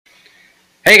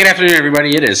Hey, good afternoon,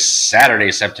 everybody. It is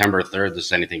Saturday, September 3rd. This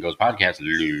is Anything Goes podcast.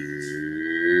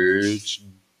 Let's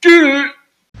do it.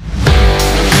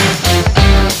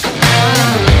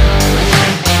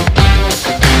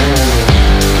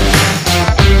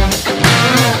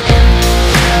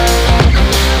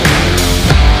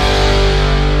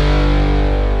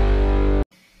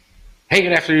 Hey,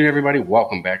 good afternoon, everybody.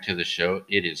 Welcome back to the show.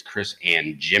 It is Chris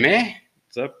and Jimmy.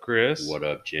 What's up, Chris? What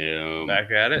up, Jim?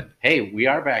 Back at it. Hey, we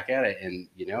are back at it. And,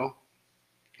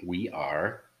 we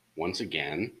are once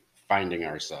again finding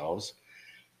ourselves,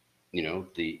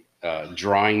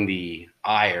 drawing the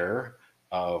ire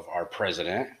of our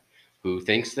president, who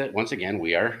thinks that once again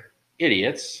we are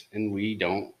idiots and we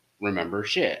don't remember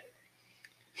shit.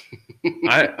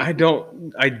 I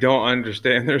don't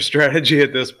understand their strategy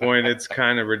at this point. It's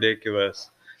kind of ridiculous.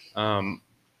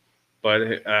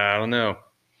 But I don't know.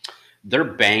 They're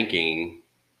banking.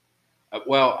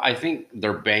 Well, I think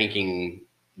they're banking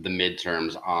the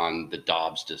midterms on the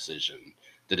Dobbs decision,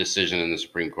 the decision in the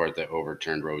Supreme Court that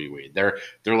overturned Roe v. Wade. They're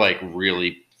like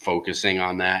really focusing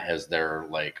on that as they're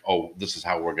like, oh, this is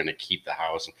how we're going to keep the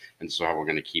House, and this is how we're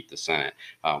going to keep the Senate,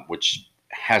 which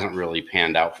hasn't really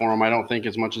panned out for them, I don't think,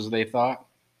 as much as they thought.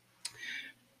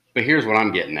 But here's what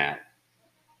I'm getting at.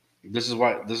 This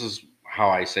is how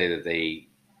I say that they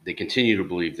continue to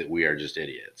believe that we are just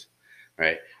idiots,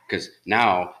 right? Because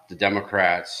now the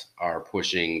Democrats are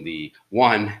pushing the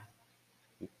one,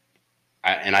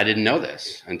 and I didn't know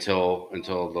this until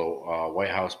the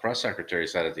White House press secretary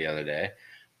said it the other day.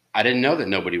 I didn't know that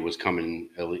nobody was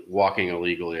walking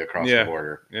illegally across the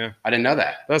border. Yeah, I didn't know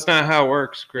that. That's not how it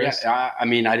works, Chris. Yeah, I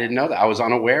mean, I didn't know that. I was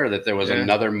unaware that there was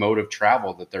another mode of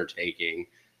travel that they're taking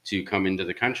to come into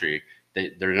the country.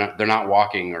 They're not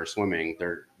walking or swimming.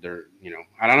 They're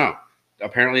I don't know.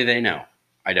 Apparently they know.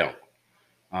 I don't.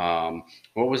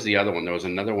 What was the other one? There was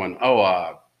another one.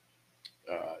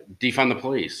 Defund the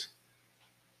police.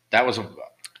 That was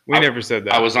we never said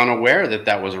that. I was unaware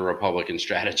that was a Republican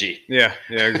strategy. Yeah,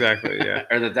 exactly. Yeah,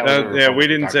 or that was yeah. We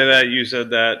didn't say that. You said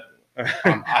that.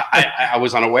 I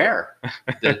was unaware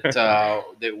that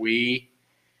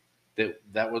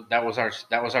that was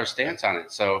our stance on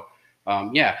it. So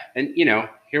and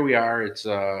here we are. It's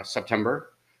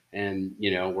September, and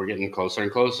we're getting closer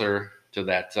and closer to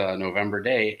that November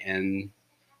day, and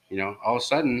all of a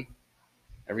sudden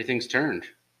everything's turned.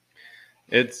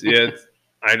 It's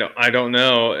I don't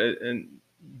know, and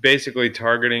basically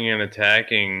targeting and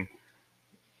attacking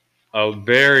a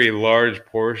very large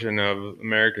portion of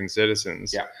American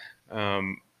citizens. Yeah.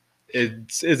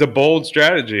 It's a bold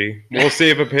strategy. We'll see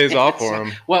if it pays off for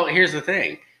them. Well, here's the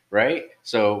thing, right?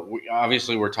 So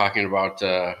we're talking about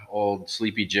old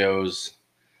Sleepy Joe's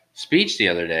speech the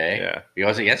other day. Yeah.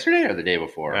 Was it yesterday or the day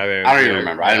before? I don't even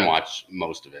remember. I didn't watch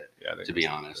most of it, to be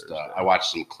honest. I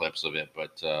watched some clips of it,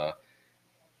 but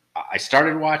I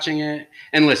started watching it.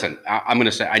 And listen, I'm going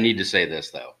to say, I need to say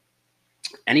this, though.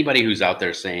 Anybody who's out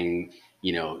there saying,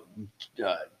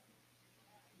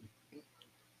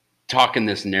 talking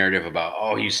this narrative about,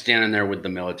 oh, he's standing there with the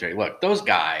military. Look, those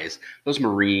guys, those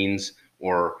Marines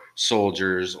or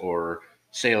soldiers or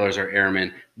sailors or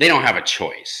airmen, they don't have a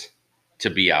choice to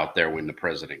be out there when the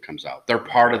president comes out. They're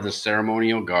part of the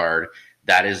ceremonial guard.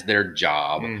 That is their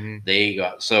job. Mm-hmm.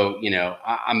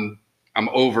 I'm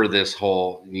over this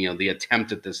whole, the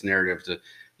attempt at this narrative to,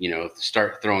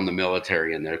 start throwing the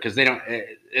military in there, because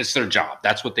it's their job.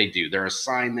 That's what they do. They're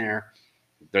assigned there.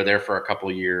 They're there for a couple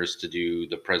of years to do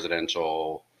the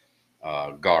presidential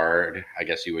guard, I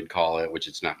guess you would call it, which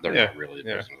it's not. They're not really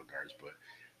the presidential guards, but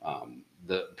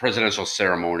the presidential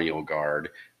ceremonial guard.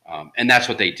 And that's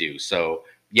what they do. So,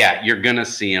 yeah, you're going to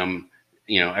see him,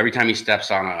 every time he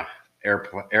steps on a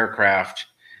aircraft,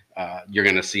 you're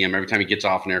going to see him. Every time he gets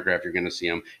off an aircraft, you're going to see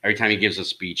him. Every time he gives a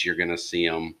speech, you're going to see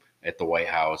him at the White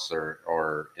House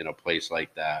or in a place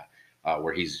like that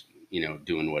where he's,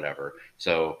 doing whatever.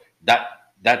 So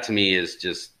that to me is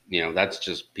just, that's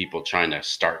just people trying to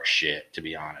start shit, to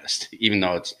be honest, even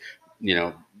though it's,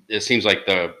 it seems like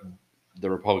the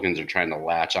Republicans are trying to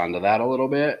latch onto that a little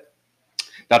bit.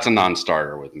 That's a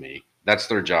non-starter with me. That's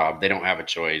their job. They don't have a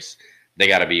choice. They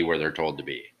got to be where they're told to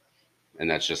be. And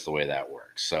that's just the way that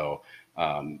works. So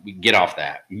get off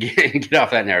that. Get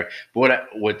off that narrative. But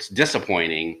what's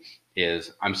disappointing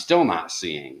is I'm still not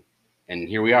seeing, and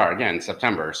here we are again,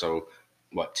 September. So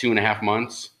 2.5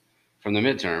 months from the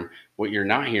midterm. What you're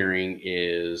not hearing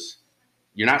is,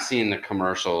 you're not seeing the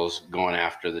commercials going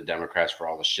after the Democrats for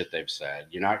all the shit they've said.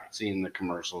 You're not seeing the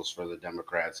commercials for the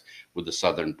Democrats with the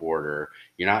southern border.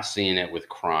 You're not seeing it with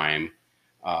crime.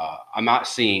 I'm not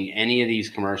seeing any of these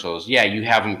commercials. Yeah, you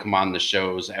have them come on the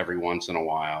shows every once in a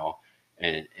while,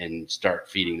 and start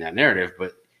feeding that narrative.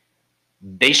 But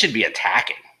they should be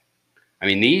attacking. I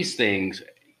mean, these things,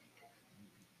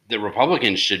 the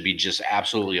Republicans should be just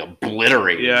absolutely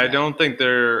obliterating. Yeah, I them. don't think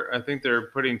they're. I think they're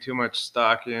putting too much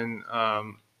stock in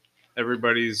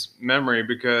everybody's memory,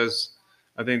 because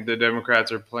I think the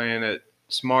Democrats are playing it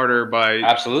smarter by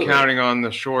Absolutely. counting on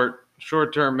the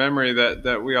short-term memory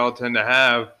that we all tend to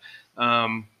have,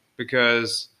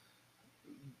 because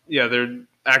yeah, they're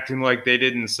acting like they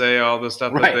didn't say all the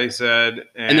stuff Right. that they said,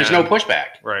 and there's no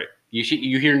pushback. Right.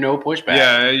 You hear no pushback.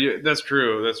 Yeah, that's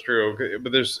true. That's true.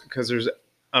 But there's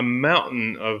a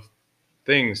mountain of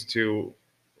things to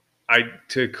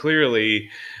clearly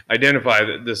identify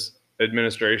that this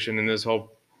administration and this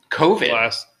whole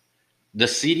COVID. The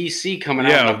CDC coming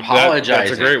out and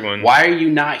apologizing. That's a great one. Why are you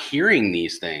not hearing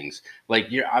these things? Like,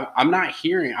 I'm not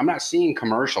seeing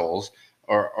commercials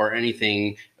or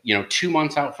anything, 2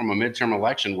 months out from a midterm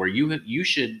election where you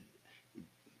should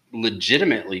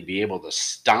legitimately be able to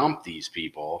stomp these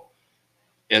people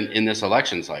in this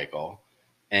election cycle,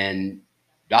 and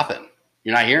nothing.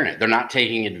 You're not hearing it. They're not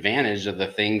taking advantage of the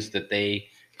things that they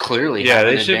clearly have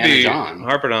an advantage on.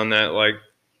 Harping on that, like,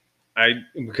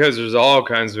 because there's all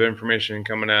kinds of information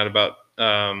coming out about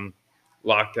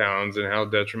lockdowns and how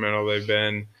detrimental they've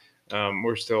been.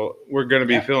 We're going to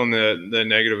be feeling the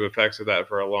negative effects of that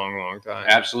for a long, long time.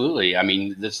 Absolutely. I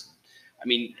mean,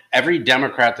 every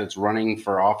Democrat that's running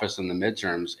for office in the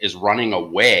midterms is running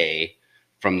away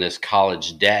from this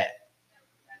college debt.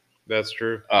 That's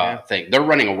true. Thing. They're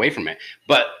running away from it.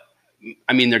 But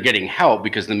I mean, they're getting help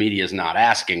because the media is not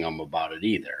asking them about it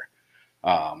either.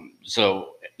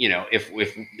 So,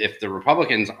 if the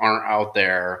Republicans aren't out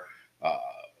there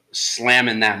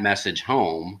slamming that message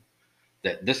home,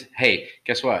 that this, hey,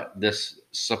 guess what? This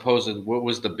what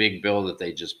was the big bill that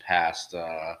they just passed?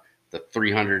 The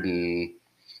 300 and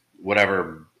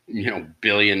whatever, $1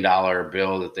 billion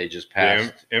bill that they just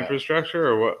passed. Infrastructure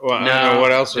or what? Well, no, I don't know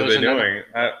what else are they doing.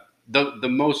 The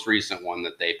most recent one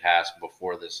that they passed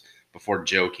before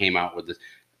Joe came out with this.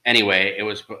 Anyway, it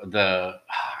was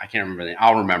I can't remember the name.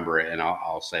 I'll remember it and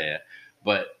I'll say it.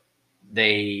 But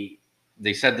they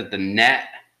said that the net,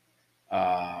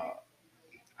 I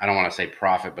don't want to say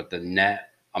profit, but the net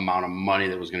amount of money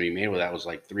that was going to be made with that was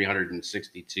like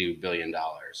 $362 billion.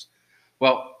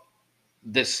 Well,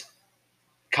 this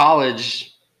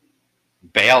college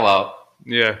bailout,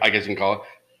 I guess you can call it,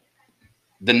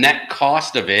 the net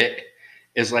cost of it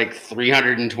is like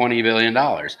 $320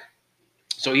 billion.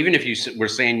 So even if you were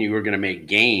saying you were going to make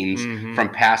gains from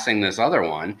passing this other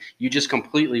one, you just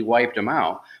completely wiped them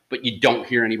out, but you don't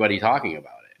hear anybody talking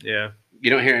about it. Yeah. You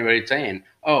don't hear anybody saying,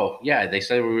 oh, yeah, they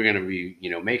said we were going to be,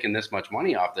 making this much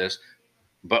money off this,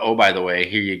 but oh, by the way,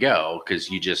 here you go, because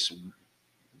you just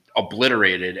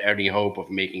obliterated any hope of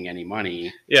making any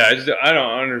money. Yeah, I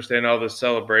don't understand all the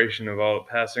celebration of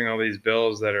passing all these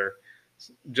bills that are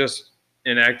just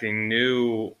enacting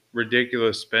new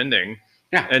ridiculous spending.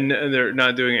 Yeah. And they're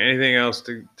not doing anything else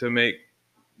to make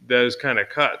those kind of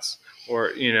cuts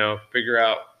or, figure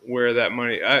out where that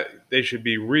money, they should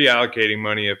be reallocating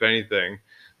money, if anything,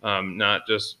 not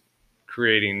just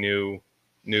creating new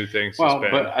things to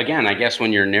spend. But again, I guess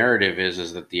when your narrative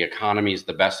is that the economy is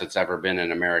the best it's ever been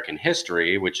in American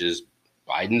history, which is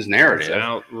Biden's narrative. It's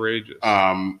outrageous.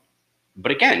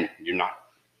 But again, you're not,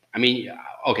 I mean,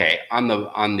 okay, on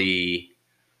the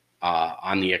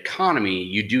economy,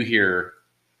 you do hear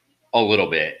a little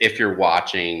bit if you're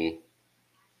watching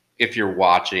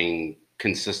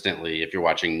consistently, if you're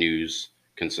watching news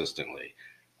consistently,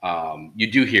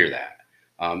 you do hear that.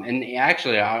 And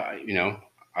actually, I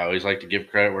always like to give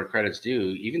credit where credit's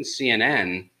due. Even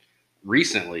CNN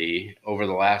recently, over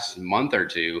the last month or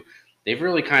two, they've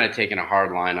really kind of taken a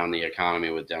hard line on the economy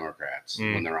with Democrats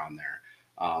when they're on there.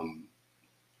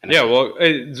 Well,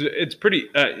 it's pretty,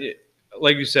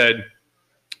 like you said,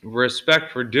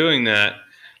 respect for doing that,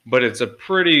 but it's a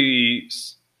pretty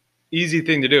easy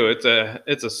thing to do. It's a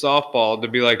softball to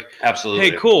be like, absolutely,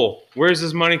 hey, cool, where's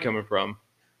this money coming from?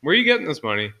 Where are you getting this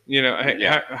money?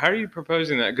 How are you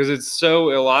proposing that? Because it's so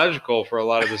illogical for a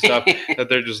lot of the stuff that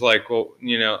they're just like, well,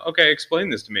 okay, explain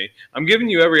this to me. I'm giving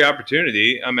you every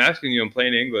opportunity. I'm asking you in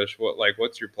plain English,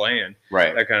 what's your plan?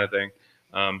 Right. That kind of thing.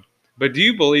 But do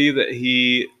you believe that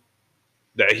he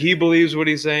believes what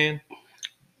he's saying?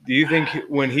 Do you think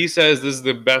when he says this is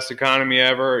the best economy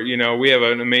ever, we have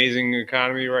an amazing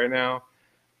economy right now?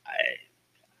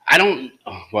 I don't.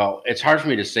 Well, it's hard for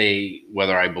me to say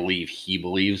whether I believe he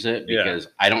believes it because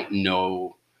I don't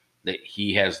know that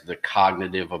he has the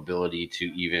cognitive ability to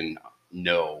even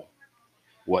know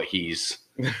what he's.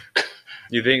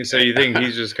 You think so? You think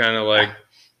he's just kind of like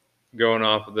going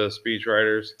off of the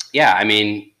speechwriters. Yeah, I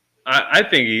mean, I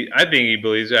think he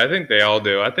believes it. I think they all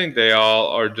do. I think they all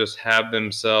are just have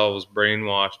themselves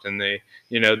brainwashed, and they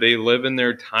live in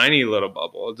their tiny little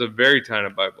bubble. It's a very tiny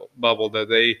bubble that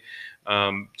they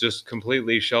just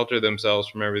completely shelter themselves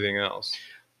from everything else.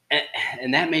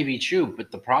 and that may be true,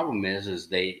 but the problem is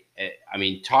they. I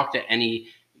mean, talk to any.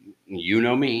 You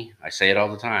know me. I say it all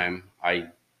the time.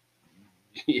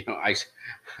 You know, I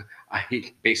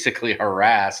basically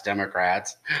harass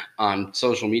Democrats on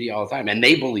social media all the time, and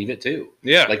they believe it too.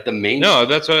 Yeah, like the main. No,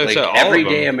 that's what I said. All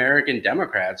everyday American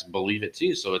Democrats believe it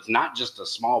too. So it's not just a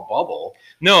small bubble.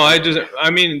 No, I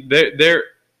mean, they're.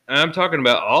 I'm talking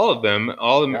about all of them,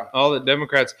 all the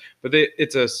Democrats, but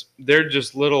they're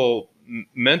just little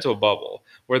mental bubble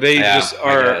where they just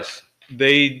are.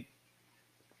 They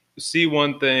see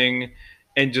one thing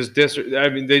and just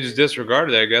they just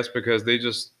disregard it, I guess, because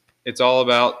it's all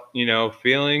about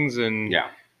feelings and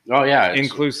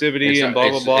inclusivity and blah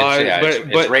blah blah.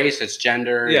 It's race, it's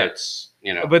gender, it's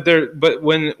But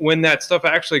when that stuff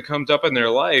actually comes up in their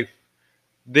life,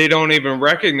 they don't even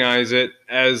recognize it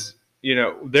as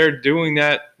they're doing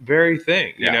that very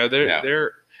thing.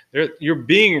 You're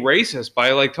being racist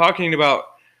by like talking about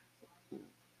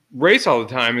race all the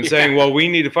time and saying, well, we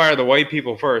need to fire the white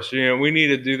people first. We need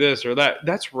to do this or that.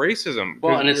 That's racism.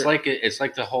 Well, and it's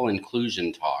like the whole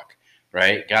inclusion talk,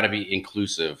 right? Got to be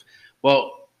inclusive.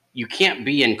 Well, you can't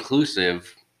be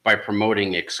inclusive by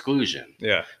promoting exclusion.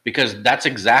 Yeah. Because that's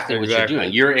exactly what you're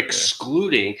doing. You're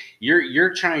excluding.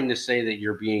 You're trying to say that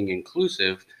you're being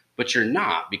inclusive, but you're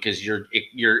not, because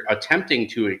you're attempting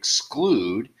to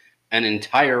exclude an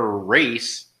entire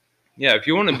race. Yeah. If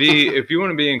you want to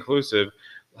be inclusive,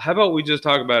 how about we just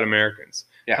talk about Americans?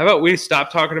 Yeah. How about we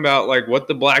stop talking about like what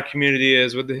the black community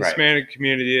is, what the Hispanic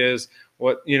community is,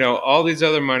 what all these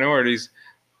other minorities.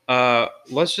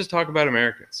 Let's just talk about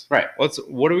Americans. Right.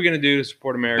 What are we going to do to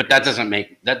support Americans? But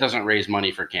that doesn't raise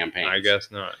money for campaigns. I guess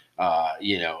not.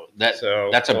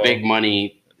 That's a big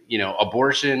money.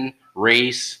 Abortion,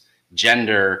 race,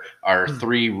 gender are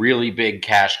three really big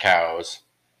cash cows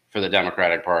for the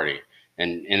Democratic Party.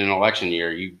 And in an election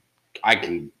year, I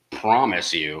can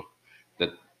promise you that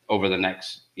over the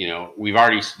next, you've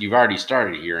already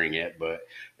started hearing it, but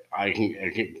I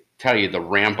can tell you the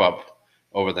ramp up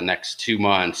over the next 2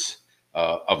 months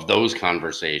of those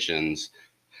conversations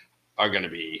are going to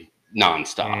be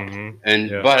nonstop.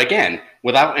 Mm-hmm. But again,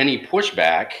 without any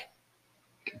pushback,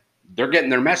 they're getting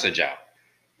their message out,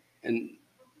 and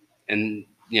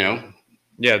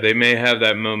they may have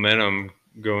that momentum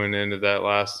going into that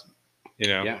last.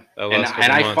 That last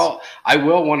months. I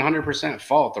will 100%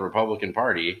 fault the Republican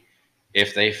Party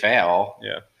if they fail.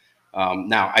 Yeah.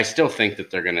 Now, I still think that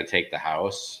they're going to take the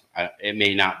House. It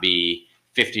may not be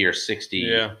 50 or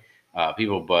 60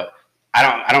 people, but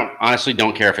I honestly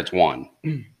don't care if it's one.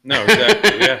 No,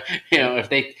 exactly. Yeah.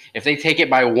 If they take it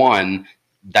by one,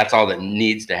 that's all that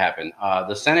needs to happen.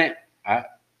 The Senate,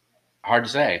 hard to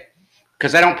say,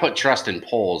 because I don't put trust in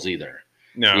polls either.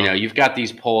 No. You've got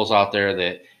these polls out there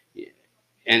that.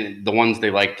 And the ones they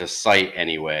like to cite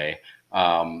anyway,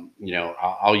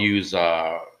 I'll use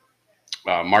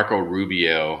Marco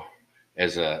Rubio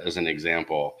as an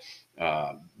example.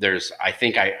 I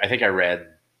think I read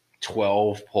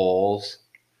 12 polls,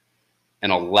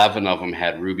 and 11 of them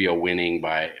had Rubio winning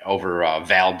by over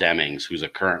Val Demings, who's a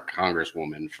current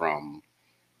congresswoman from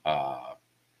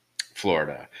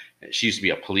Florida. She used to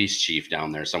be a police chief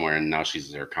down there somewhere, and now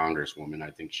she's their congresswoman. I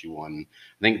think she won.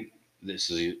 I think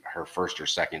this is her first or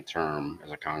second term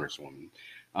as a congresswoman.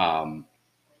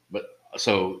 But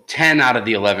so 10 out of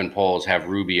the 11 polls have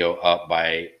Rubio up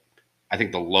by, I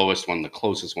think the lowest one, the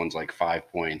closest one's like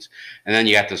 5 points. And then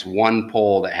you got this one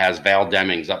poll that has Val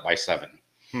Demings up by 7.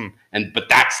 But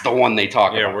that's the one they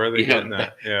talk about. Yeah, where are they getting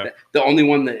that? Yeah. The only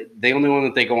one that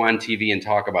they go on TV and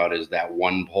talk about is that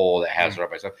one poll that has her up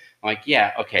by 7. I'm like,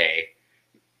 yeah, okay.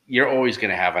 You're always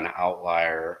going to have an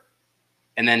outlier.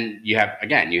 And then you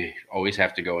always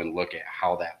have to go and look at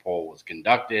how that poll was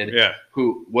conducted. Yeah.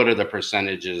 What are the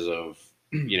percentages of,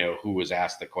 who was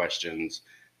asked the questions,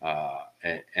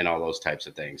 and all those types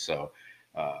of things. So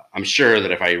I'm sure that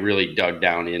if I really dug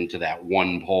down into that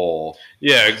one poll.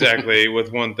 Yeah, exactly.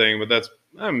 With one thing, but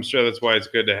I'm sure that's why it's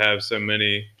good to have so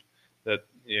many that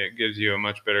it gives you a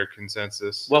much better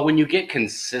consensus. Well, when you get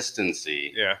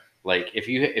consistency, like if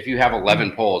you have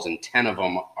 11 polls and 10 of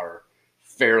them are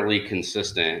fairly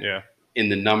consistent in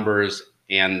the numbers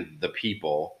and the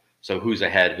people, so who's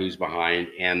ahead, who's behind,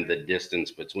 and the distance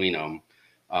between them,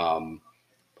 I'm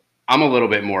a little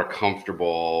bit more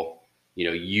comfortable,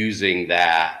 using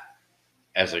that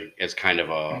as kind of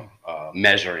a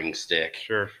measuring stick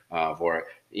for it.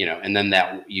 and then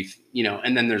that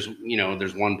and then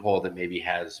there's one poll that maybe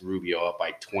has Rubio up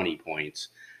by 20 points,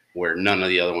 where none of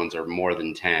the other ones are more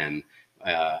than 10,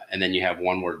 and then you have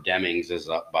one where Demings is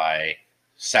up by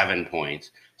 7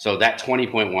 points. So that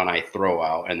 20.1 I throw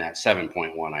out, and that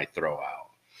 7.1 I throw out,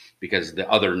 because the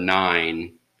other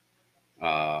 9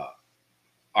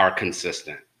 are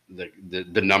consistent.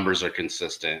 The numbers are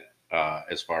consistent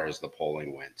as far as the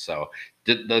polling went. So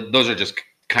those are just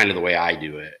kind of the way I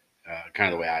do it, kind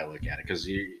of the way I look at it, because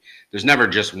there's never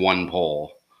just one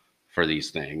poll for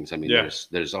these things. I mean,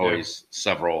 there's always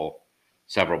several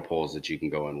polls that you can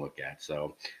go and look at.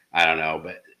 So I don't know,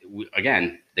 but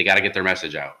again, they got to get their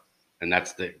message out, and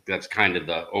that's kind of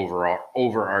the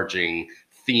overarching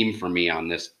theme for me on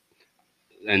this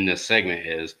in this segment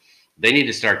is they need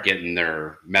to start getting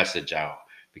their message out,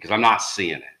 because I'm not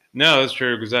seeing it. No, that's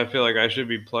true, because I feel like I should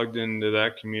be plugged into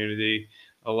that community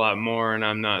a lot more, and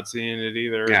I'm not seeing it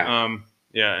either.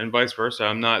 Yeah, and vice versa.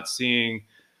 I'm not seeing.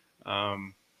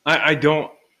 I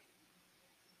don't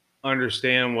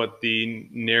understand what the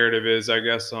narrative is, I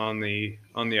guess, on the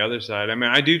other side. I mean,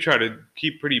 I do try to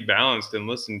keep pretty balanced and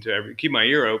listen to keep my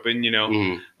ear open.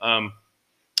 I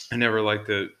never like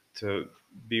to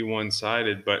be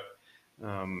one-sided, but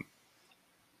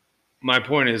my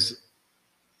point is,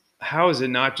 how is it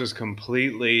not just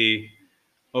completely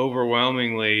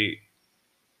overwhelmingly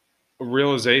a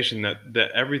realization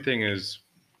that everything has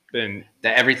gone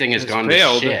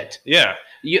failed. To shit? Yeah.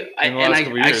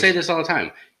 I say this all the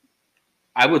time.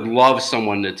 I would love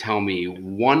someone to tell me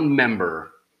one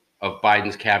member of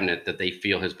Biden's cabinet that they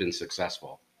feel has been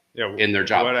successful in their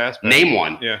job. What aspect? Name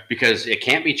one. Yeah. Because it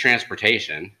can't be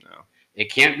transportation. No.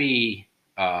 It can't be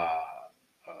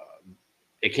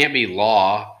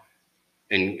law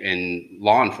and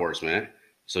law enforcement.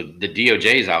 So the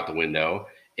DOJ is out the window.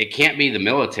 It can't be the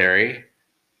military,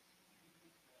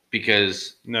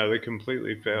 because they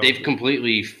completely failed. They've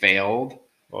completely failed.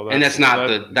 Well, and that's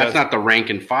not the rank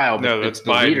and file, but it's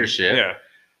the Biden. Leadership.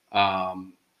 Yeah.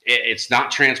 It's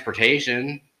not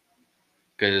transportation,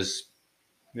 because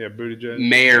Buttigieg.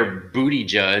 Mayor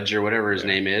Buttigieg or whatever his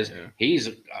name is. Yeah.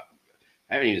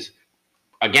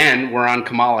 Again, we're on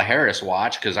Kamala Harris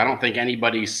watch, because I don't think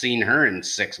anybody's seen her in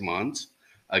 6 months.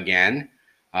 Again,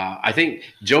 I think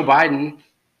Joe Biden,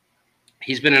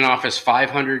 he's been in office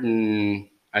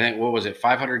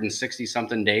 560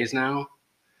 something days now.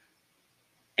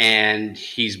 And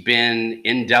he's been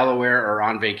in Delaware or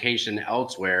on vacation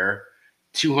elsewhere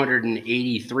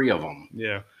 283 of them.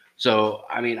 Yeah. So,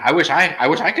 I mean, I wish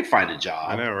I could find a job.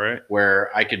 I know, right?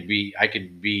 Where I could be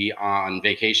on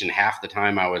vacation half the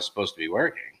time I was supposed to be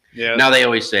working. Yeah. Now they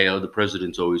always say, "Oh, the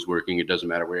president's always working. It doesn't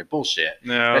matter where." Bullshit.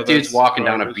 No, that dude's walking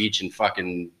down a beach in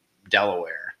fucking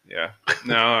Delaware. Yeah.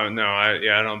 No,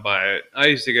 I don't buy it. I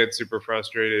used to get super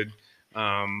frustrated.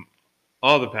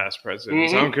 All the past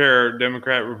presidents. I don't care,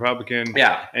 Democrat, Republican.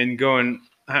 Yeah. And going,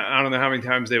 I don't know how many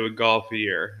times they would golf a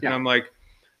year. Yeah. And I'm like,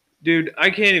 dude, I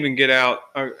can't even get out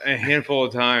a handful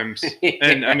of times.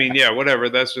 And I mean, whatever.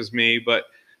 That's just me. But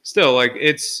still, like,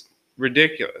 it's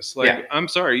ridiculous. Like, I'm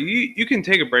sorry. You can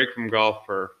take a break from golf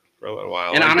for a little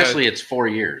while. And honestly, it's 4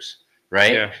 years,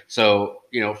 right? Yeah. So,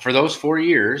 for those 4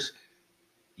 years,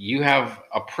 you have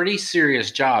a pretty serious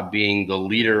job being the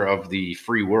leader of the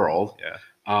free world. Yeah.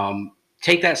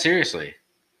 Take that seriously.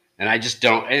 And I just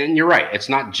don't. And you're right. It's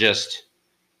not just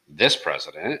this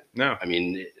president. No. I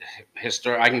mean,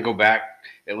 I can go back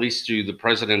at least to the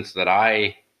presidents that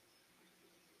I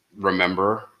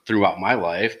remember throughout my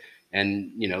life.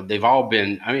 And, they've all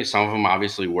been, I mean, some of them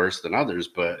obviously worse than others,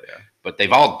 but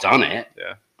they've all done it.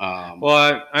 Yeah.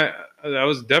 Well, I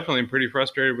was definitely pretty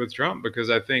frustrated with Trump,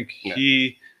 because I think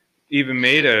he even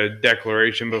made a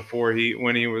declaration before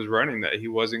when he was running that he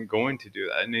wasn't going to do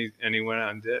that, and he went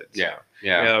out and did. So,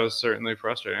 yeah, that was certainly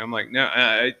frustrating. I'm like, no,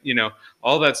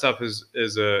 all that stuff is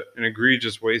an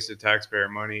egregious waste of taxpayer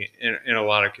money in a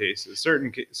lot of cases.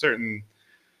 Certain,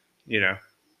 Yeah,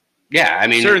 I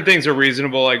mean, certain things are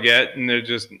reasonable, I get, and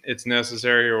it's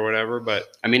necessary or whatever.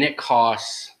 But I mean, it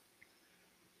costs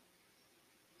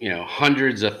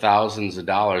hundreds of thousands of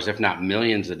dollars, if not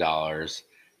millions of dollars,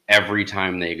 every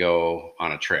time they go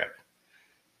on a trip,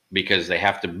 because they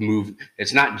have to move.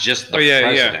 It's not just the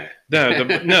president.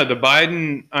 Yeah. The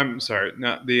Biden. I'm sorry,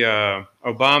 not the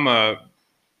Obama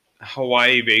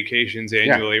Hawaii vacations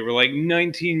annually were like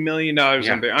 $19 million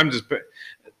something. I'm just.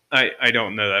 I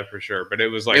don't know that for sure, but it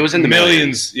was like it was in the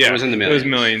millions. Yeah, it was in the millions. It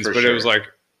was millions, but it was like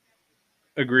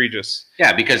egregious.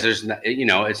 Yeah, because there's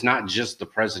it's not just the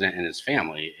president and his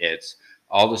family. It's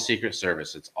all the Secret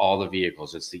Service. It's all the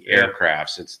vehicles. It's the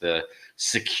aircrafts. It's the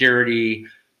security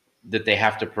that they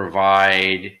have to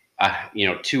provide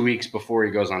 2 weeks before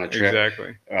he goes on a trip.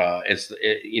 Exactly.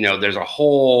 There's a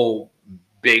whole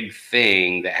big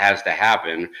thing that has to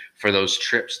happen for those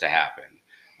trips to happen.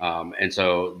 And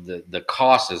so the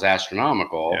cost is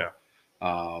astronomical.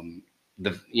 Yeah.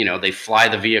 They fly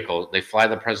the vehicle, they fly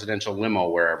the presidential limo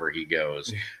wherever he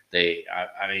goes.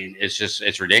 I mean,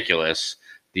 it's ridiculous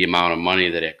the amount of money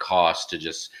that it costs to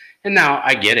just. And now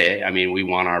I get it. I mean, we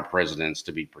want our presidents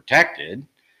to be protected.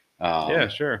 Yeah,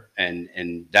 sure.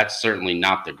 And that's certainly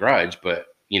not the grudge,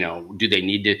 but do they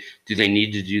need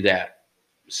to do that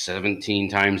 17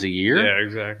 times a year? Yeah,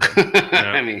 exactly.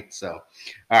 Yeah. I mean, so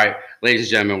all right, ladies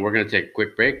and gentlemen, we're going to take a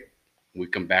quick break. When we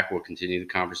come back, we'll continue the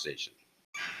conversation.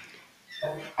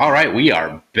 All right, we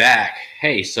are back.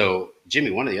 Hey, so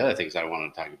Jimmy, one of the other things I wanted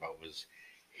to talk about was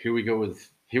here we go with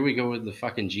the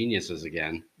fucking geniuses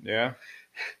again. Yeah.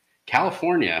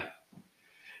 California.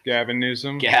 Gavin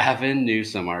Newsom,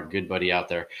 our good buddy out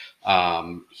there.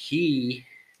 He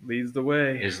leads the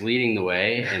way. Is leading the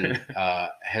way and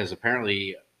has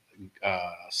apparently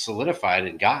solidified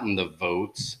and gotten the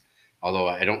votes, although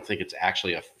I don't think it's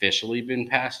actually officially been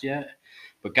passed yet,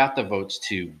 but got the votes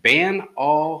to ban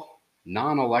all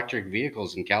non-electric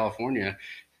vehicles in California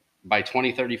by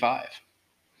 2035.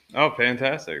 Oh,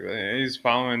 fantastic. He's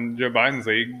following Joe Biden's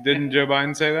lead. Didn't Joe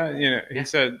Biden say that? He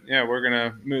said, we're going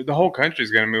to move, the whole country's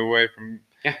going to move away from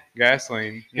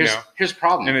gasoline, here's the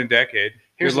problem. In a decade.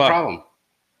 Here's the problem.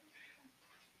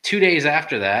 2 days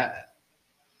after that,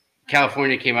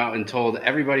 California came out and told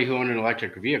everybody who owned an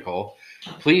electric vehicle,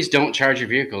 please don't charge your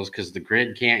vehicles because the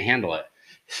grid can't handle it.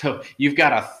 So you've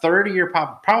got a third of your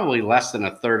probably less than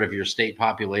a third of your state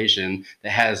population that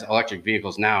has electric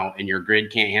vehicles now, and your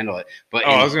grid can't handle it. But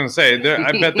I was going to say,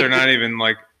 I bet they're not even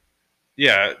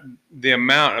the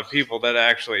amount of people that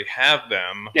actually have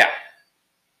them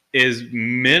is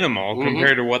minimal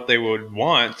compared to what they would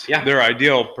want. Yeah. Their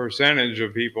ideal percentage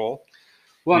of people.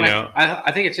 Well, I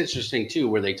think it's interesting too,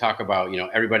 where they talk about,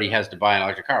 everybody has to buy an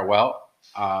electric car. Well,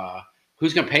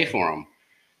 who's going to pay for them?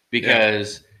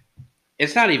 Because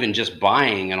it's not even just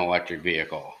buying an electric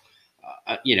vehicle.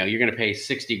 You're going to pay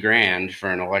 $60,000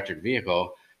 for an electric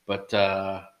vehicle, but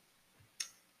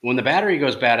when the battery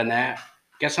goes bad in that,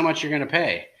 guess how much you're going to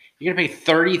pay? You're going to pay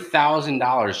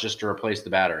 $30,000 just to replace the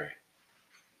battery.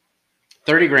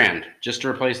 $30,000 just to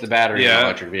replace the battery in an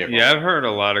electric vehicle. Yeah, I've heard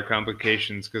a lot of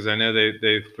complications because I know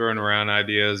they've thrown around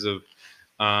ideas of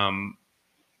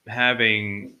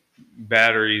having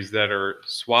batteries that are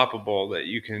swappable, that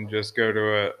you can just go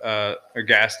to a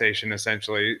gas station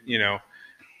essentially,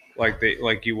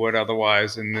 like you would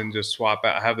otherwise, and then just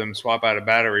have them swap out a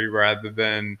battery rather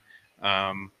than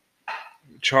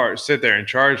sit there and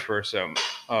charge for a certain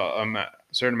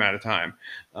amount of time.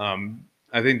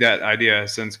 I think that idea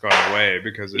has since gone away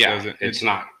because it's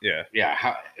not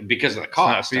because of the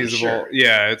cost. It's not feasible. Sure.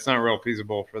 Yeah, it's not real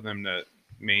feasible for them to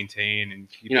maintain and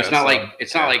keep. It's not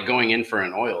like going in for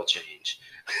an oil change.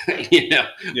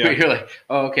 Where you're like,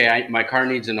 oh, okay, my car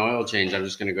needs an oil change. I'm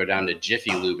just going to go down to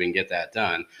Jiffy Lube and get that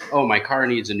done. Oh, my car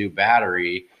needs a new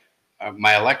battery.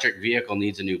 My electric vehicle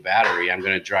needs a new battery. I'm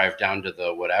going to drive down to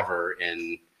the whatever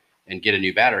and get a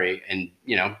new battery and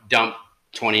dump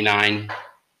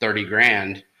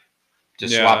 $29,000-$30,000 to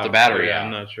swap the battery out.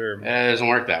 I'm not sure. It doesn't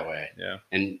work that way. Yeah.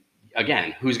 And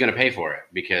again, who's going to pay for it?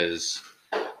 Because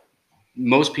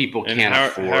most people can't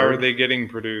afford. How are they getting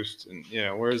produced? And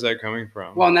where is that coming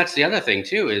from? Well, and that's the other thing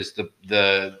too, is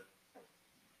the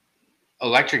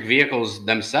electric vehicles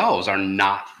themselves are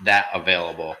not that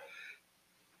available.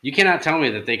 You cannot tell me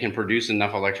that they can produce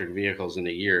enough electric vehicles in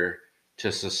a year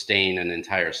to sustain an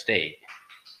entire state.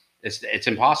 It's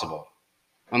impossible.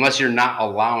 Unless you're not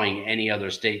allowing any other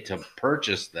state to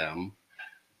purchase them.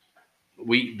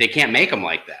 They can't make them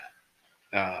like that.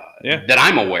 That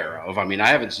I'm aware of. I mean, I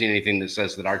haven't seen anything that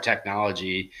says that our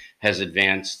technology has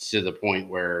advanced to the point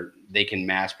where they can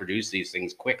mass produce these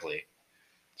things quickly.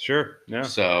 Sure. Yeah.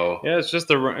 So it's just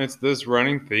it's this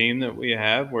running theme that we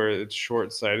have where it's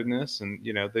short-sightedness, and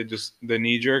the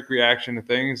knee-jerk reaction to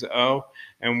things. And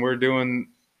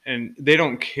they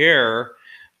don't care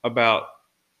about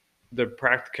the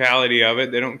practicality of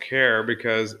it. They don't care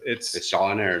because it's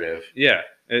all a narrative. Yeah.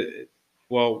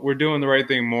 Well, we're doing the right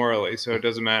thing morally, so it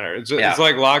doesn't matter. It's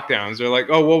like lockdowns. They're like,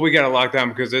 oh, well, we got to lock down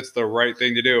because it's the right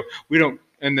thing to do. We don't,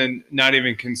 and then not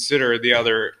even consider the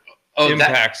other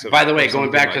impacts. By the way,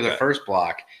 going back to the first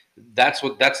block, that's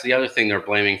the other thing they're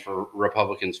blaming for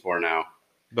Republicans for now.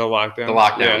 The lockdowns. The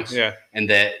lockdowns. Yeah. And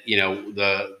that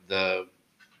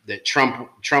that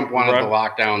Trump wanted the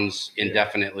lockdowns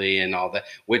indefinitely and all that,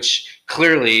 which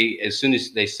clearly, as soon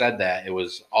as they said that, it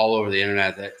was all over the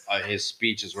internet that his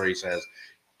speech is where he says,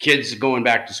 kids going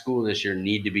back to school this year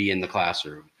need to be in the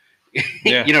classroom.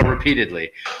 Yeah.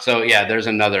 Repeatedly. So yeah, there's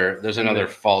another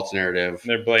false narrative.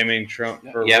 They're blaming Trump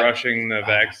for rushing the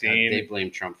vaccine. They blame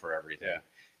Trump for everything.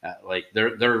 Yeah. Like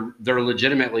they're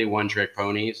legitimately one-trick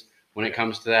ponies when it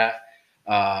comes to that.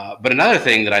 But another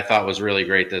thing that I thought was really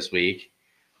great this week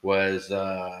was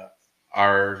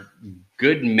our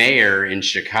good mayor in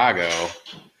Chicago,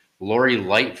 Lori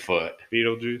Lightfoot.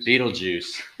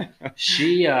 Beetlejuice.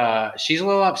 She's a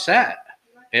little upset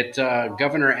at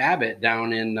Governor Abbott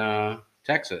down in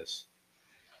Texas.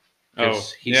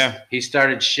 He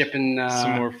started shipping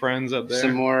some more friends up there,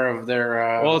 some more of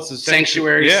their it's a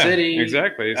sanctuary city,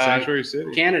 exactly, sanctuary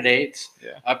city candidates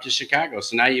up to Chicago.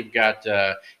 So now you got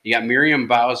Miriam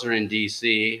Bowser in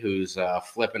D.C. who's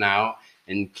flipping out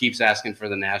and keeps asking for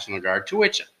the National Guard, to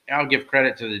which I'll give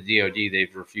credit to the DOD.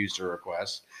 They've refused her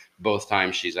request both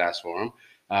times she's asked for them.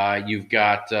 You've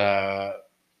got the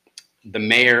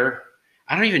mayor.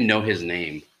 I don't even know his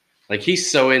name. Like,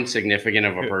 he's so insignificant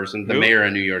of a person. The mayor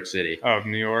of New York City. Oh,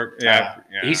 New York? Yeah.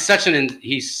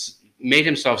 He's made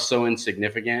himself so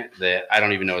insignificant that I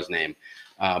don't even know his name.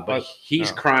 But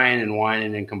he's crying and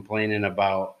whining and complaining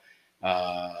about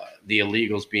the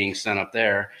illegals being sent up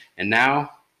there. And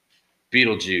now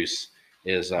Beetlejuice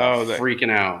is freaking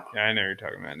out. Yeah, I know you're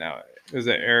talking about now. Is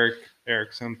it Eric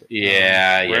something?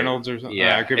 Yeah. Reynolds or something?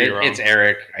 Yeah. I could be wrong. It's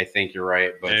Eric. I think you're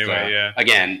right. But anyway,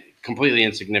 again, completely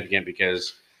insignificant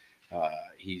because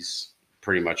he's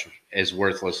pretty much as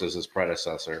worthless as his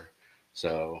predecessor.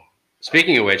 So,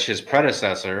 speaking of which, his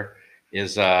predecessor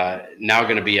is now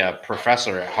going to be a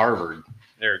professor at Harvard.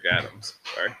 Eric Adams.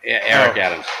 Sorry. Yeah, Eric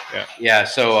Adams. Yeah. Yeah.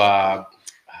 So,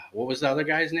 what was the other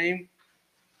guy's name?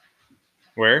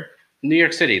 Where? New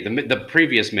York City. The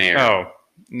previous mayor. Oh,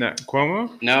 no,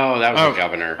 Cuomo? No, that was the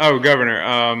governor. Oh,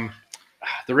 governor.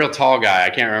 The real tall guy. I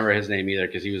can't remember his name either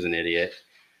because he was an idiot.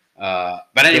 But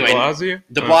anyway,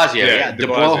 De Blasio, yeah, De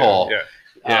Blowhole.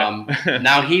 Yeah.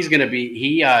 Now he's going to be.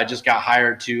 He just got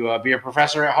hired to be a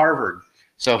professor at Harvard.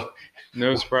 So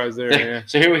no surprise there. Yeah.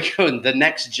 So here we go. The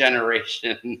next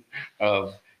generation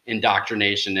of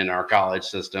indoctrination in our college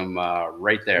system,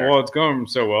 right there. Well, it's going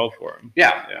so well for him.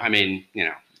 Yeah. I mean,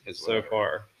 it's so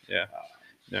far. Yeah.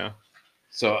 No.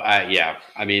 So I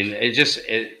mean,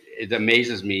 it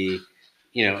amazes me,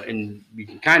 and you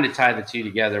can kind of tie the two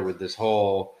together with this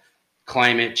whole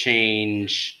climate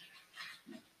change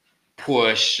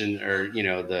push I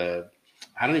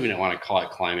don't even want to call it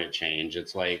climate change.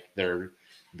 It's like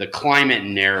the climate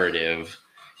narrative,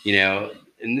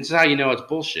 and this is how it's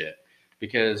bullshit,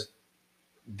 because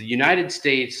the United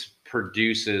States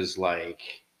produces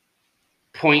like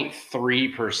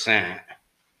 0.3%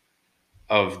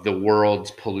 of the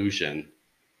world's pollution.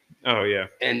 Oh yeah.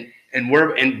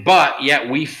 But yet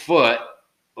we foot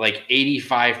like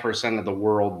 85% of the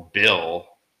world bill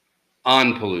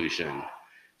on pollution.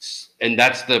 And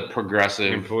that's the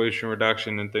progressive and pollution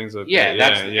reduction and things like that. Yeah,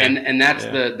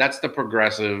 that's the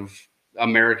progressive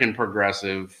American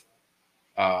progressive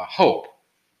hope,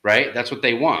 right? That's what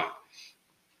they want.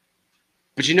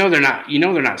 But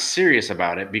they're not serious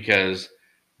about it, because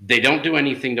they don't do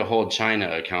anything to hold China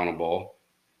accountable.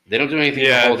 They don't do anything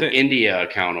to hold India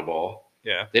accountable.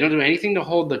 Yeah. They don't do anything to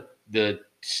hold the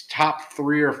top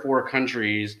 3 or 4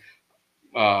 countries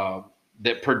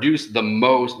that produce the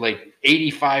most, like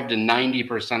 85 to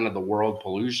 90% of the world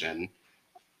pollution,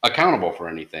 accountable for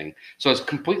anything. So it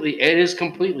is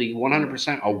completely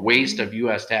 100% a waste of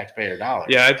U.S. taxpayer dollars.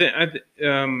 Yeah, I think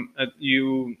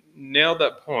you nailed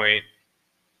that point,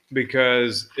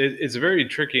 because it's a very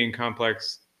tricky and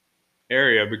complex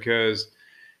area, because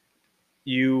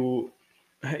you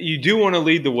do want to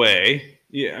lead the way.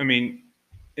 Yeah, I mean,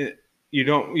 you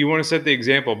want to set the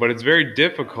example, but it's very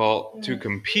difficult to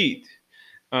compete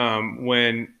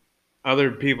when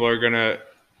other people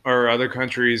or other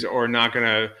countries are not going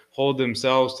to hold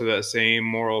themselves to that same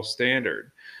moral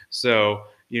standard. So,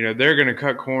 they're going to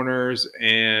cut corners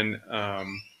and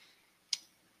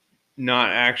not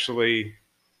actually,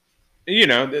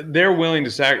 they're willing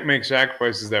to make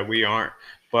sacrifices that we aren't,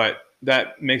 but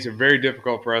that makes it very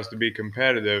difficult for us to be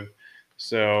competitive.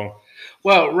 So,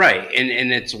 well, right.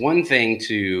 And it's one thing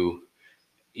to,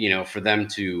 for them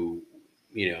to,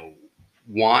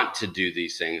 want to do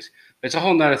these things. It's a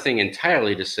whole nother thing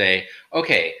entirely to say,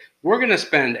 okay, we're going to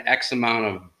spend X amount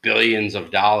of billions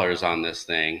of dollars on this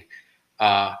thing.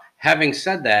 Having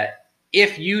said that,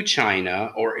 if you,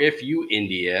 China, or if you,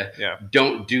 India,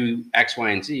 don't do X, Y,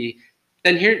 and Z,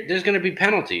 then there's going to be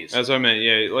penalties. That's what I meant.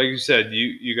 Yeah, like you said,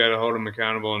 you got to hold them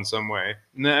accountable in some way.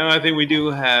 And I think we do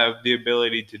have the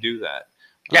ability to do that.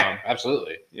 Yeah,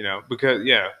 absolutely. Because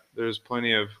there's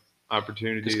plenty of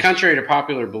opportunities. Because contrary to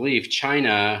popular belief,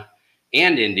 China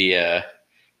and India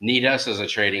need us as a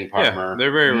trading partner. Yeah,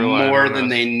 they're very reliant more on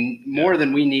than us. more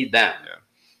than we need them.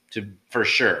 Yeah. For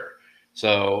sure.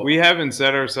 So we haven't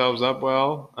set ourselves up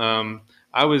well.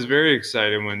 I was very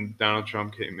excited when Donald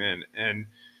Trump came in and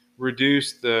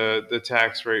reduced the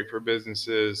tax rate for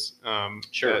businesses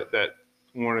Sure. that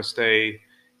want to stay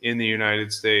in the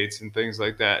United States and things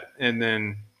like that. And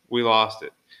then we lost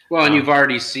it. Well, and you've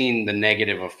already seen the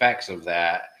negative effects of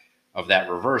that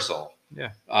reversal.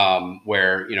 Yeah.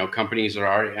 Where companies are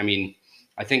already. I mean,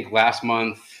 I think last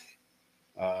month,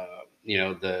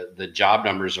 the job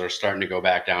numbers are starting to go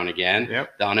back down again.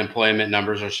 Yep. The unemployment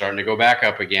numbers are starting to go back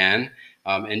up again.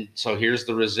 And so here's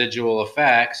the residual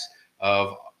effects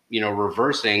of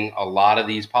reversing a lot of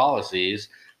these policies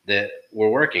that were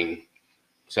working.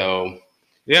 So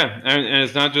yeah, and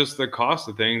it's not just the cost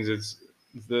of things; it's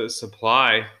the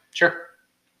supply. Sure.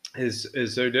 Is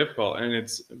so difficult, and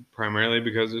it's primarily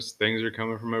because things are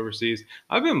coming from overseas.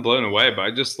 I've been blown away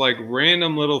by just like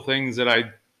random little things that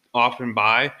I often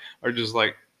buy are just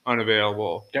like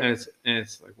unavailable. Yep. And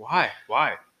it's like,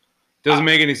 why doesn't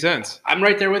make any sense. I'm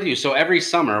right there with you. So every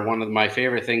summer, one of my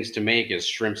favorite things to make is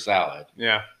shrimp salad.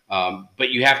 Yeah. But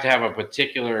you have to have a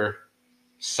particular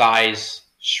size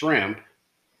shrimp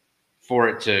for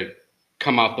it to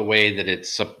come out the way that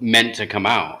it's meant to come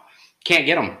out. Can't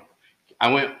get them.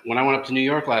 When I went up to New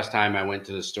York last time, I went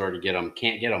to the store to get them.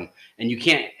 Can't get them. And you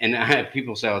can't. And I have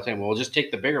people say all the time, well, just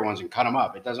take the bigger ones and cut them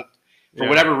up. It doesn't, for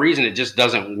whatever reason, it just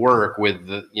doesn't work with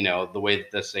the way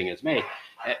that this thing is made.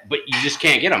 But you just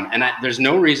can't get them. And there's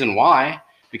no reason why,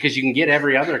 because you can get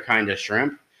every other kind of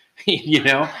shrimp.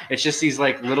 It's just these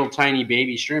like little tiny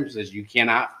baby shrimps that you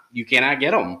cannot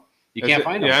get them. You can't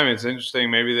find them. Yeah, I mean, it's interesting.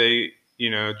 Maybe they,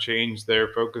 changed their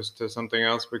focus to something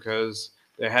else because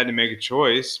they had to make a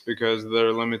choice because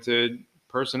they're limited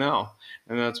personnel.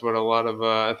 And that's what a lot of,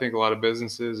 I think a lot of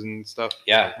businesses and stuff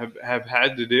have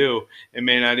had to do. It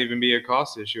may not even be a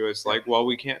cost issue. It's like, well,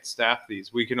 we can't staff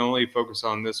these. We can only focus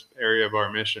on this area of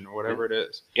our mission or whatever it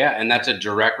is. Yeah, and that's a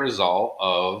direct result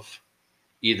of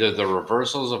either the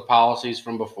reversals of policies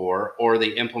from before or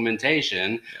the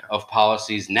implementation of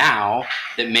policies now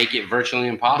that make it virtually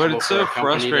impossible. But it's so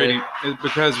frustrating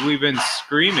because we've been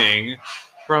screaming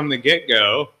from the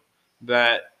get-go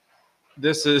that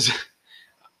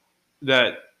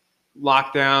that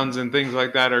lockdowns and things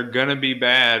like that are going to be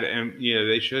bad, and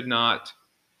they should not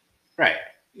go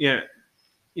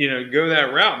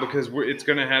that route because it's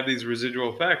going to have these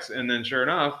residual effects. And then sure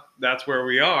enough, that's where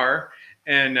we are.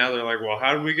 And now they're like, well,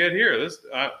 how did we get here?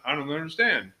 I don't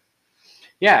understand.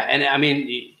 Yeah, and I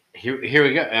mean, here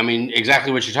we go. I mean,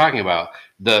 exactly what you're talking about.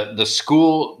 The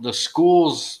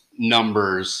school's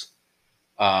numbers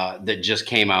that just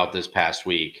came out this past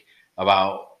week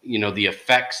about the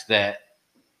effects that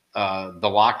the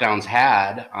lockdowns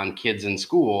had on kids in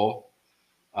school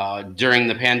during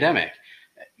the pandemic.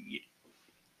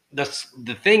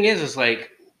 The thing is like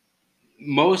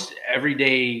most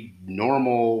everyday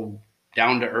normal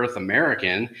down-to-earth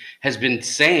American has been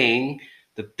saying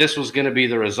that this was going to be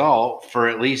the result for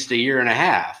at least a year and a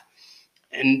half.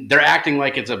 And they're acting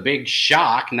like it's a big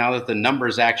shock now that the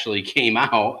numbers actually came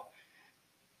out,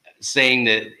 saying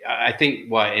that I think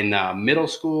in middle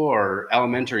school or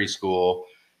elementary school,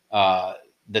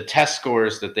 the test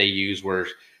scores that they use were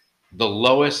the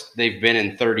lowest they've been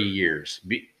in 30 years,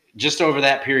 just over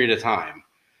that period of time.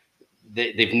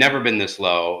 They've never been this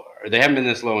low, or they haven't been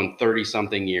this low in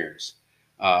 30-something years.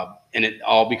 And it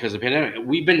all because of the pandemic.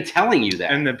 We've been telling you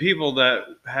that. And the people that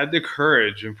had the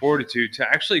courage and fortitude to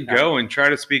actually go and try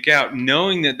to speak out,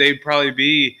 knowing that they'd probably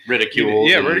be ridiculed.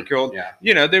 Ridiculed.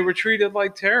 Yeah. They were treated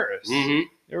like terrorists. Mm-hmm.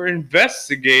 They were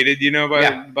investigated,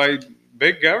 by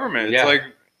big government. It's like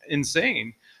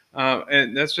insane.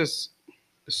 And that's just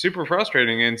super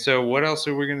frustrating. And so what else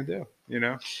are we going to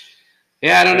do?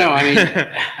 Yeah, I don't know. I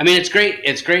mean, it's great.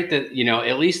 It's great that,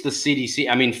 at least the CDC,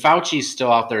 I mean, Fauci's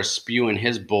still out there spewing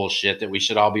his bullshit that we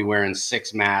should all be wearing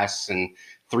 6 masks and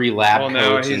 3 lab coats.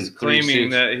 Well, now he's and 3 claiming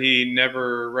suits. that he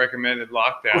never recommended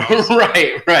lockdowns.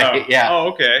 Right. Yeah. Oh,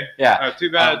 okay. Yeah.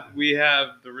 Too bad we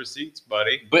have the receipts,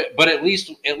 buddy. But at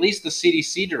least the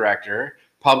CDC director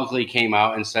publicly came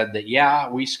out and said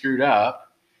that, we screwed up.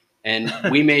 And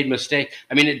we made mistakes.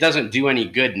 I mean, it doesn't do any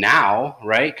good now,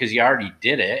 right? Because you already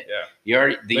did it.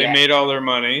 Yeah. They made all their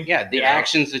money. Yeah. The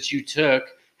actions that you took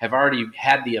have already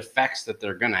had the effects that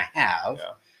they're going to have.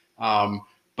 Yeah.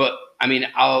 But I mean,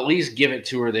 I'll at least give it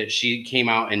to her that she came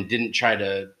out and didn't try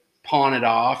to pawn it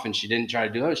off, and she didn't try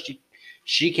to do it.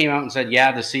 She came out and said, the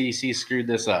CDC screwed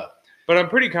this up. But I'm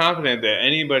pretty confident that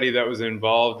anybody that was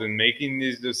involved in making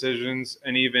these decisions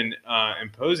and even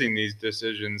imposing these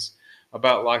decisions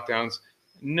about lockdowns,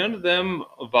 none of them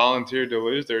volunteered to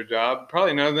lose their job.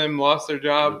 Probably none of them lost their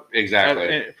job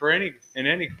Exactly. for any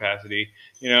capacity.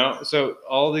 So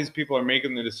all these people are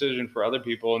making the decision for other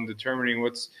people and determining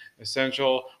what's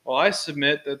essential. Well, I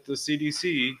submit that the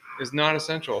CDC is not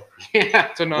essential. Yeah.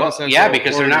 It's a non-essential. Well, yeah,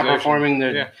 because they're not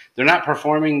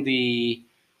performing the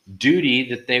duty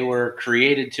that they were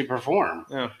created to perform.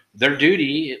 Yeah. Their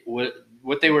duty,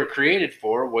 what they were created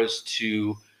for, was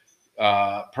to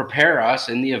prepare us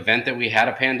in the event that we had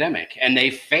a pandemic, and they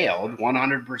failed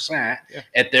 100%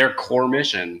 at their core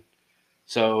mission.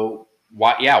 So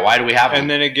why do we have them? And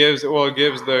then it gives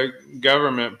the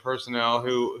government personnel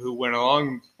who went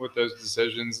along with those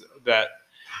decisions that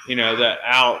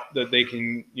they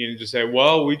can just say,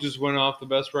 well, we just went off the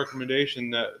best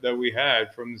recommendation that we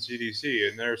had from the CDC,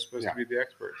 and they're supposed to be the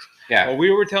experts. Yeah. Well,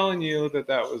 we were telling you that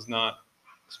was not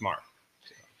smart.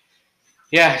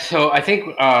 Yeah, so I think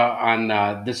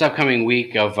on this upcoming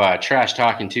week of Trash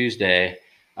Talking Tuesday,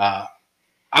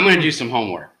 I'm going to do some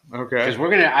homework. Okay. Because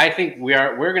I think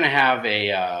we're gonna have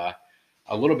a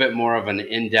little bit more of an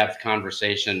in-depth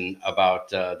conversation about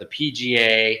the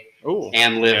PGA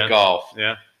and Live Golf.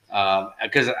 Yeah.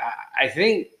 Because I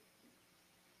think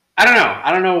I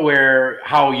don't know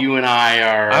how you and I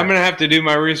are. I'm gonna have to do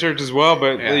my research as well,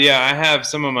 but I have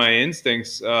some of my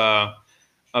instincts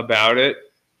about it.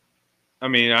 I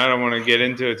mean, I don't want to get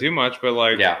into it too much, but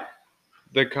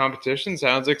the competition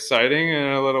sounds exciting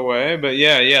in a little way, but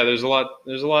there's a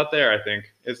lot there. I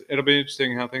think it'll be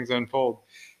interesting how things unfold.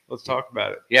 Let's talk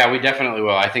about it. Yeah, we definitely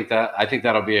will. I think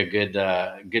that'll be a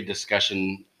good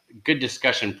discussion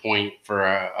point for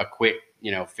a quick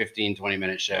 15-20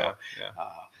 minute show. Yeah.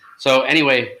 So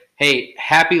anyway, hey,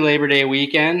 happy Labor Day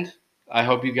weekend. I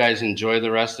hope you guys enjoy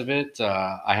the rest of it.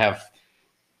 I have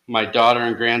my daughter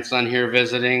and grandson here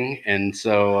visiting, and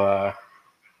so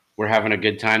we're having a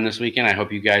good time this weekend. I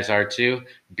hope you guys are too.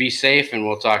 Be safe, and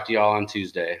we'll talk to you all on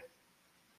Tuesday.